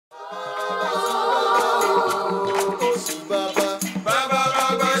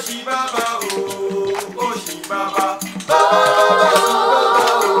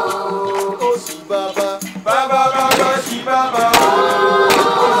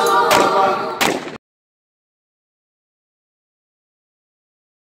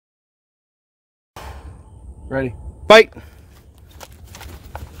Ready. Fight.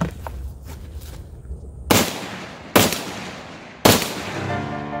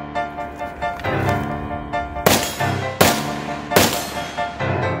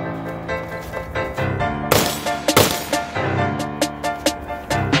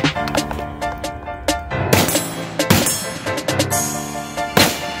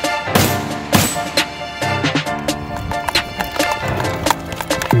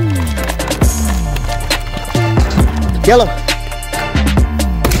 Yellow.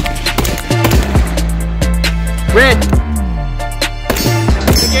 Red.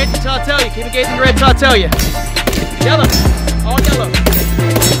 Keep engaging until I tell you. Keep engaging red until I tell you. Yellow. All yellow.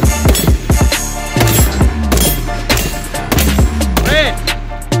 Red.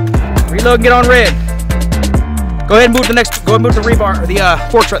 Reload and get on red. Go ahead and move the next. Go ahead and move the rebar or the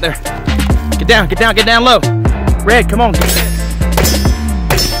forks right there. Get down. Get down. Get down low. Red. Come on.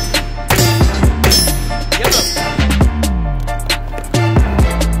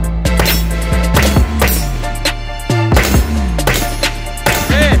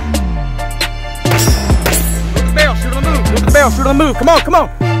 Shoot on the move. Come on, come on.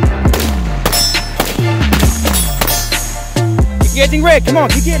 Keep getting red. Come on,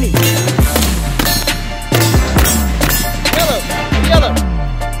 keep getting. Yellow, yellow.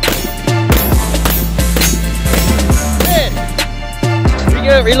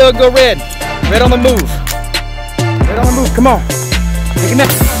 Red. Reload, go red. Red on the move. Red on the move. Come on. Take him out.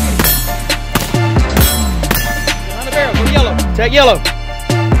 Behind the barrel. Go yellow. Take yellow.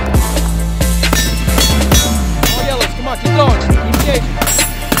 Keep going. Keep engaging.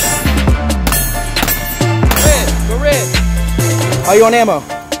 Red. Go red. Are you on ammo?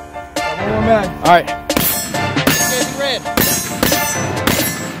 One more mag. All right. Engaging red.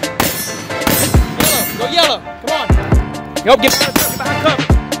 Yellow. Go yellow. Come on. Yup. Get behind cover.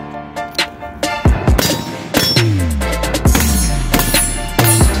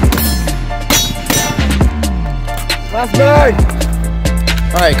 Last mag.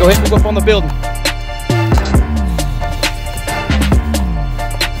 All right. Go ahead and move up on the building.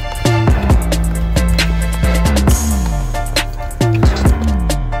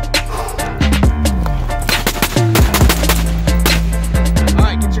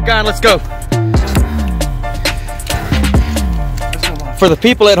 Let's go. For the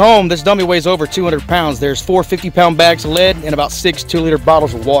people at home, this dummy weighs over 200 pounds. There's 4 50-pound bags of lead and about 6 2-liter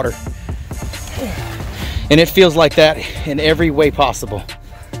bottles of water. And it feels like that in every way possible.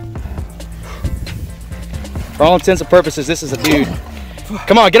 For all intents and purposes, this is a dude.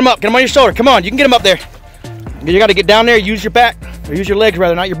 Come on, get him up. Get him on your shoulder. Come on, you can get him up there. You got to get down there, use your back. Or use your legs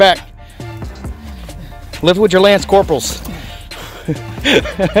rather, not your back. Live with your Lance Corporals. All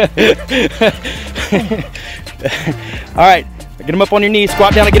right, get him up on your knees.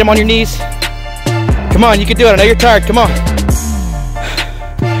 Squat down and get him on your knees. Come on, you can do it. I know you're tired. Come on.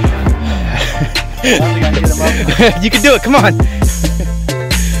 You can do it. Come on.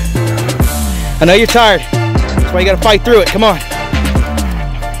 I know you're tired. That's why you got to fight through it. Come on.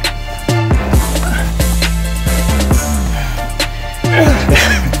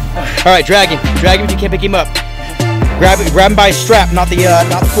 All right, drag him. Drag him if you can't pick him up. Grab him by his strap, not the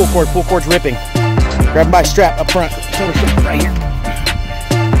full cord. Full cord's ripping. Grab him by his strap up front. Shoulder strap right here.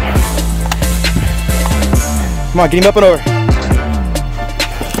 Come on, get him up and over.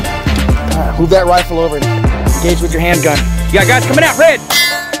 Right, move that rifle over and engage with your handgun. You got guys coming out. Red.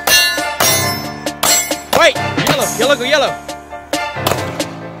 White. Yellow. Yellow. Go yellow.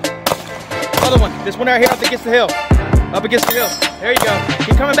 Other one. This one right here up against the hill. Up against the hill. There you go.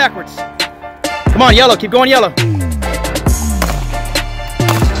 Keep coming backwards. Come on, yellow. Keep going yellow.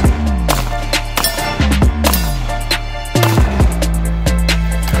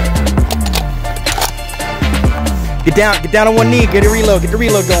 Get down on one knee, get the reload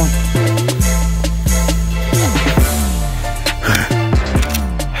going.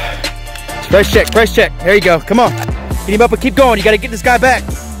 Press check, there you go, come on. Get him up and keep going, you gotta get this guy back.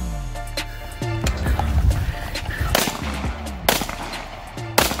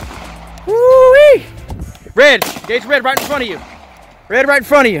 Woo-wee! Red, engage red right in front of you. Red right in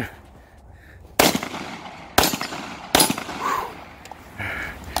front of you.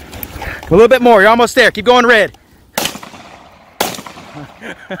 A little bit more, you're almost there, keep going red.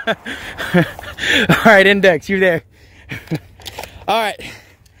 All right, index, you're there. All right,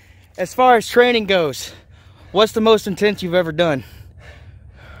 As far as training goes, what's the most intense you've ever done?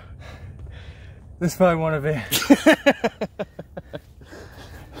 This is probably one of it.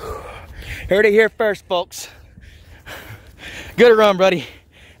 Heard it here first, folks. Good run, buddy.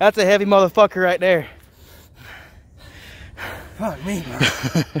 That's a heavy motherfucker right there. Fuck me, bro.